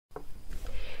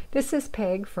This is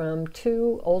Peg from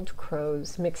Two Old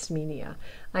Crows Mixed Media.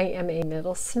 I am a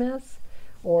metalsmith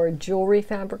or jewelry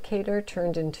fabricator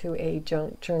turned into a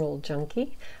junk journal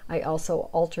junkie. I also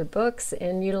alter books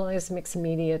and utilize mixed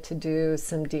media to do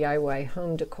some DIY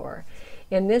home decor.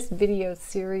 In this video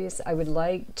series, I would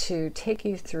like to take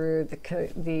you through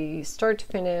the start to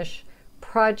finish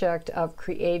project of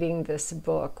creating this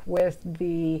book with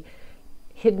the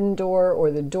hidden door or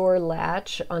the door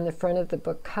latch on the front of the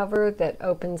book cover that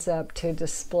opens up to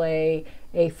display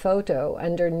a photo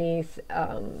underneath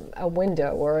a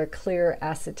window or a clear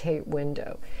acetate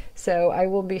window. So I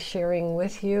will be sharing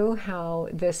with you how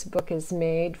this book is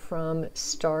made from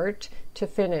start to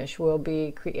finish. We'll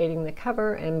be creating the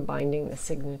cover and binding the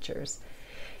signatures.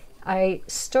 I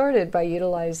started by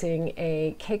utilizing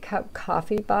a K-Cup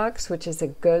coffee box, which is a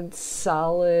good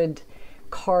solid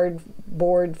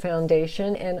cardboard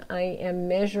foundation, and I am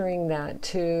measuring that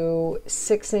to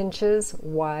 6 inches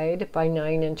wide by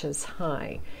 9 inches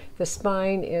high. The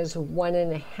spine is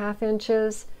 1.5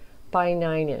 inches by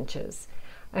 9 inches.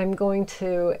 I'm going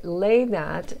to lay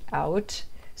that out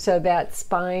so that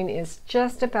spine is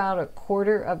just about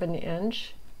 1/4 of an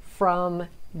inch from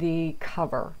the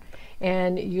cover,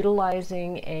 and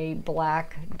utilizing a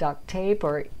black duct tape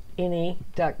or any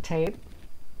duct tape,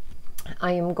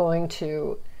 I am going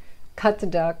to cut the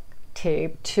duct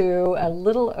tape to a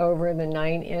little over the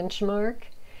 9-inch mark,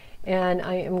 and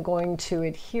I am going to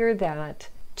adhere that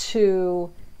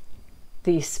to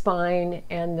the spine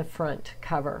and the front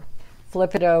cover.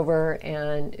 Flip it over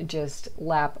and just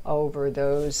lap over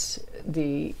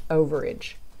the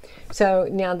overage. So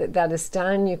now that that is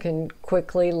done, you can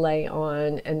quickly lay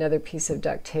on another piece of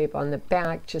duct tape on the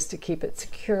back just to keep it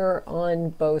secure on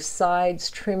both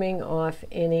sides, trimming off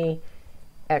any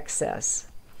excess.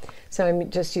 So I'm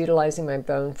just utilizing my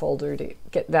bone folder to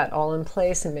get that all in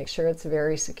place and make sure it's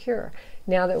very secure.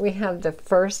 Now that we have the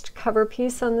first cover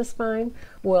piece on the spine,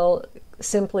 we'll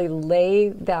simply lay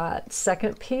that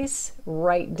second piece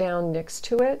right down next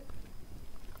to it,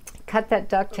 cut that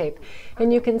duct tape,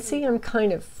 and you can see I'm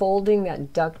kind of folding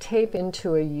that duct tape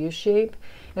into a U shape.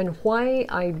 And why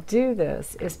I do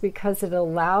this is because it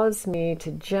allows me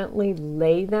to gently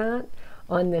lay that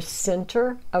on the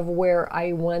center of where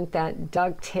I want that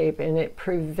duct tape, and it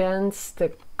prevents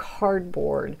the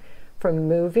cardboard from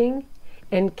moving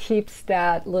and keeps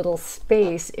that little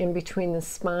space in between the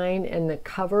spine and the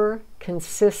cover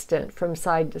consistent from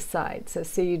side to side. So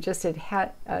see, you just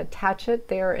attach it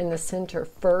there in the center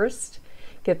first,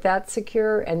 get that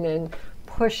secure, and then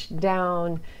push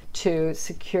down to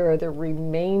secure the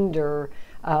remainder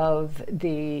of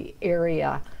the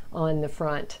area on the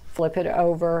front. Flip it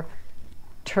over,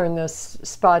 turn those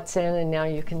spots in, and now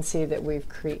you can see that we've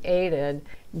created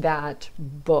that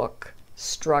book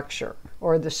structure,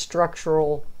 or the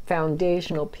structural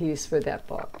foundational piece for that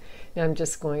book. Now I'm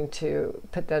just going to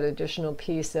put that additional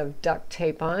piece of duct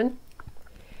tape on,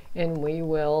 and we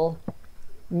will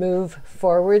move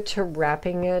forward to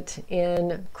wrapping it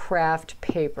in craft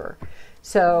paper.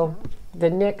 So the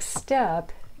next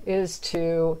step is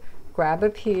to grab a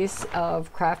piece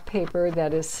of craft paper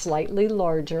that is slightly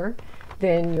larger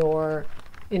than your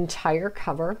entire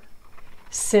cover,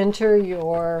 center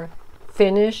your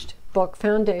finished book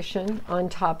foundation on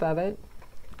top of it.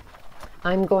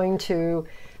 I'm going to,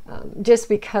 just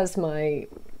because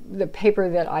the paper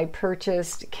that I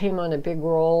purchased came on a big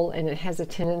roll and it has a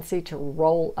tendency to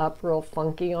roll up real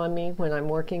funky on me when I'm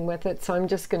working with it, so I'm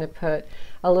just going to put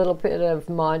a little bit of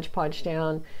Mod Podge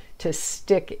down to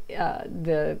stick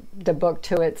the book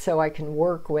to it so I can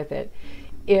work with it.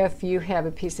 If you have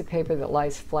a piece of paper that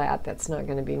lies flat, that's not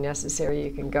going to be necessary.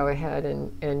 You can go ahead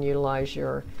and utilize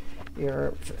your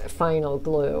final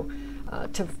glue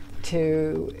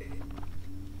to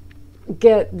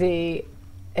get the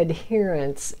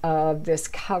adherence of this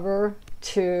cover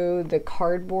to the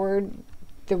cardboard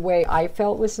the way I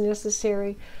felt was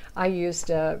necessary. I used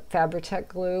a Fabri-Tac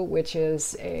glue, which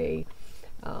is a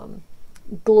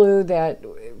glue that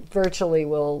virtually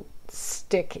will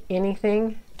stick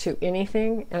anything to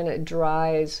anything, and it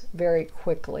dries very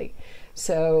quickly.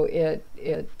 So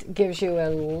it gives you a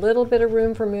little bit of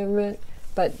room for movement,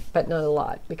 but not a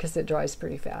lot, because it dries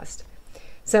pretty fast.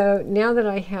 So now that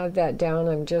I have that down,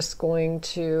 I'm just going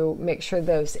to make sure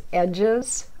those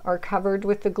edges are covered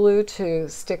with the glue to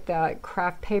stick that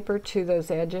craft paper to those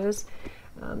edges.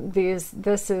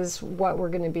 This is what we're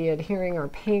going to be adhering our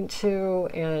paint to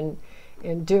and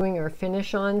doing our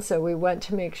finish on, so we want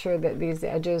to make sure that these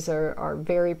edges are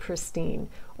very pristine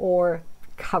or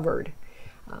covered.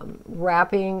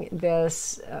 Wrapping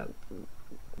this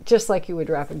just like you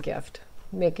would wrap a gift,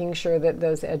 making sure that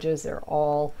those edges are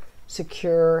all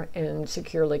secure and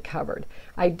securely covered.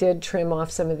 I did trim off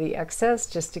some of the excess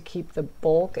just to keep the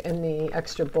bulk and the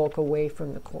extra bulk away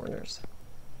from the corners.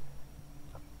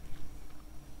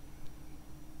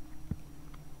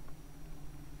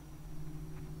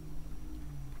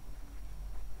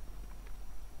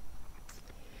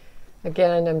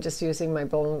 Again, I'm just using my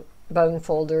bone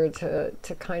folder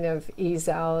to kind of ease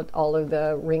out all of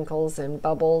the wrinkles and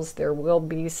bubbles. There will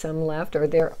be some left, or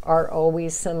there are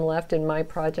always some left in my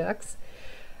projects.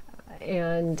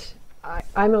 And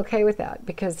I'm okay with that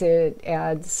because it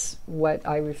adds what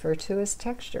I refer to as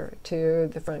texture to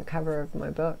the front cover of my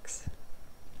books.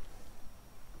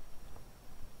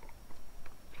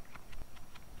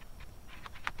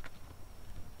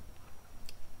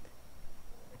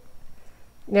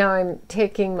 Now I'm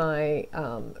taking my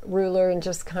ruler and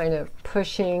just kind of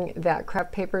pushing that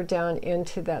craft paper down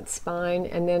into that spine,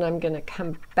 and then I'm going to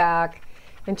come back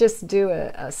and just do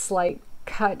a slight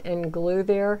cut and glue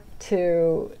there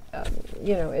to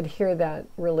you know, adhere that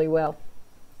really well.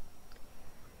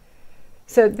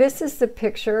 So this is the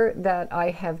picture that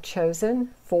I have chosen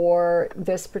for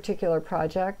this particular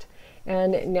project,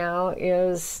 and now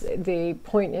is the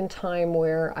point in time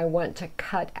where I want to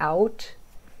cut out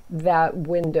that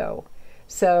window.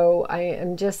 So I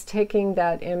am just taking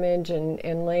that image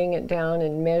and laying it down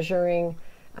and measuring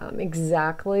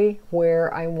exactly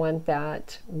where I want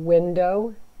that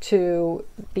window to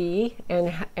be, and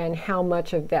how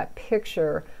much of that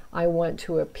picture I want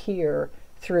to appear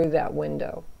through that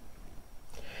window.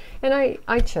 And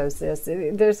I chose this.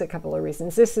 There's a couple of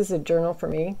reasons. This is a journal for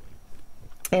me,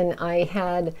 and I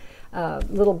had a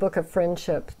little book of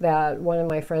friendship that one of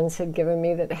my friends had given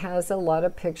me that has a lot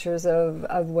of pictures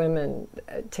of women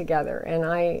together, and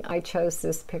I chose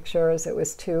this picture as it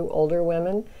was two older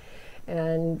women,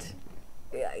 and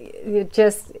it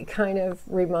just kind of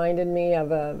reminded me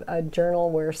of a journal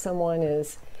where someone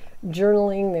is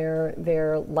journaling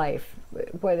their life,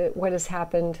 what has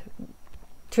happened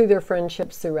to their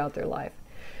friendships throughout their life.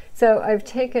 So I've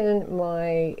taken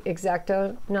my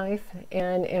X-Acto knife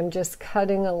and am just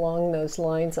cutting along those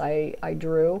lines I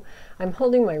drew. I'm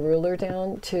holding my ruler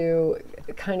down to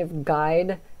kind of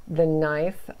guide the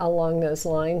knife along those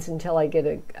lines until I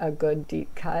get a good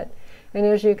deep cut. And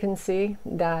as you can see,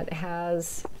 that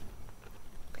has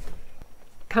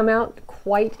come out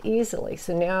quite easily.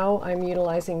 So now I'm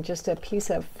utilizing just a piece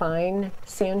of fine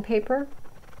sandpaper,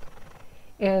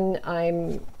 and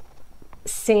I'm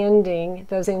sanding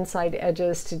those inside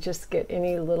edges to just get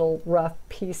any little rough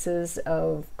pieces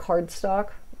of cardstock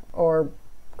or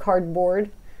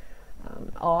cardboard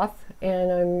off,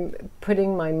 and I'm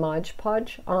putting my Mod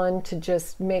Podge on to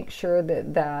just make sure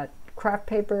that that craft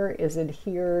paper is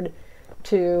adhered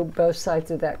to both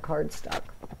sides of that cardstock.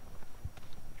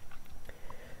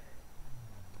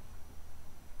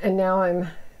 And now I'm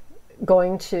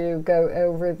going to go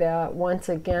over that once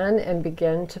again and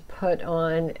begin to put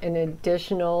on an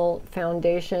additional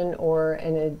foundation or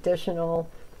an additional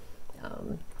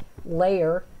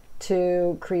layer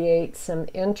to create some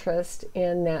interest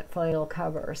in that final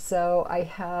cover. So I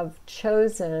have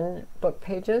chosen book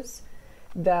pages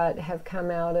that have come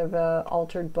out of an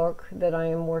altered book that I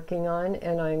am working on,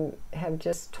 and I have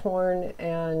just torn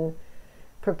and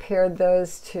prepared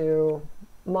those to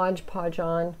Mod Podge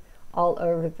on all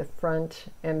over the front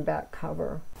and back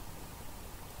cover.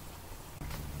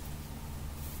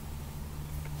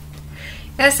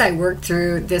 As I work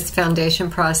through this foundation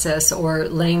process or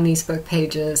laying these book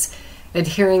pages,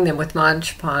 adhering them with Mod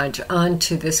Podge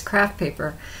onto this craft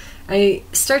paper, I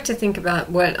start to think about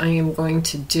what I am going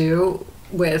to do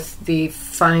with the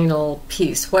final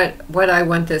piece, what I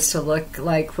want this to look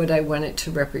like, what I want it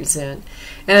to represent.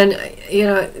 And you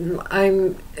know,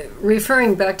 I'm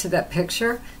referring back to that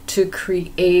picture to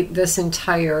create this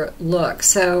entire look.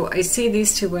 So I see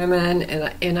these two women,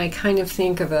 and I kind of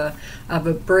think of a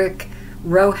brick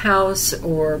row house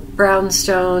or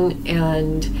brownstone,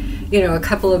 and you know, a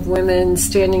couple of women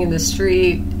standing in the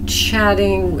street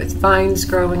chatting with vines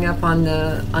growing up on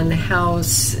the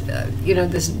house, you know,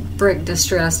 this brick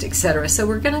distressed, etc. So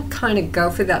we're going to kind of go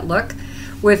for that look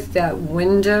with that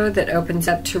window that opens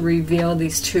up to reveal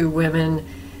these two women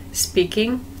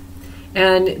speaking.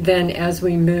 And then as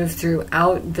we move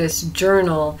throughout this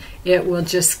journal, it will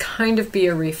just kind of be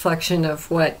a reflection of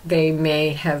what they may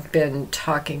have been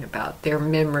talking about, their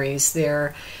memories,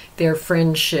 their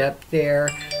friendship,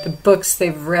 the books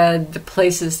they've read, the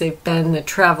places they've been, the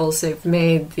travels they've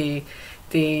made, the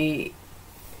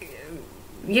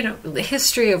you know, the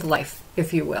history of life,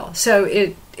 if you will. So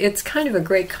it's kind of a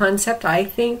great concept, I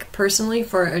think, personally,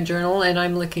 for a journal, and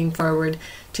I'm looking forward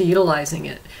to utilizing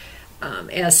it.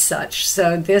 as such.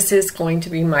 So this is going to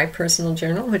be my personal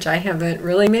journal, which I haven't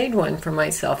really made one for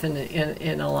myself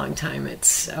in a long time.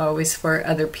 It's always for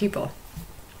other people.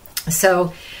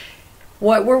 So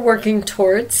what we're working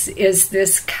towards is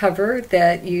this cover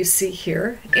that you see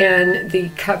here, and the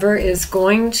cover is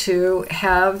going to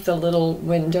have the little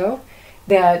window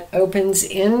that opens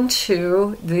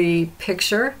into the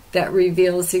picture that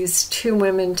reveals these two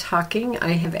women talking.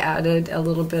 I have added a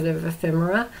little bit of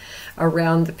ephemera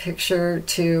around the picture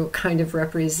to kind of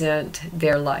represent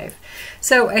their life.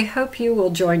 So I hope you will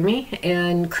join me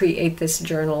and create this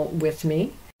journal with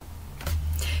me.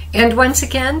 And once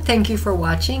again, thank you for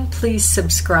watching. Please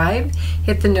subscribe,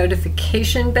 hit the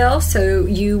notification bell so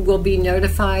you will be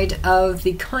notified of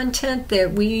the content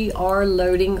that we are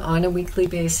loading on a weekly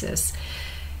basis.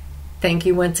 Thank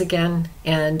you once again,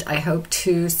 and I hope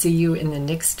to see you in the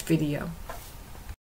next video.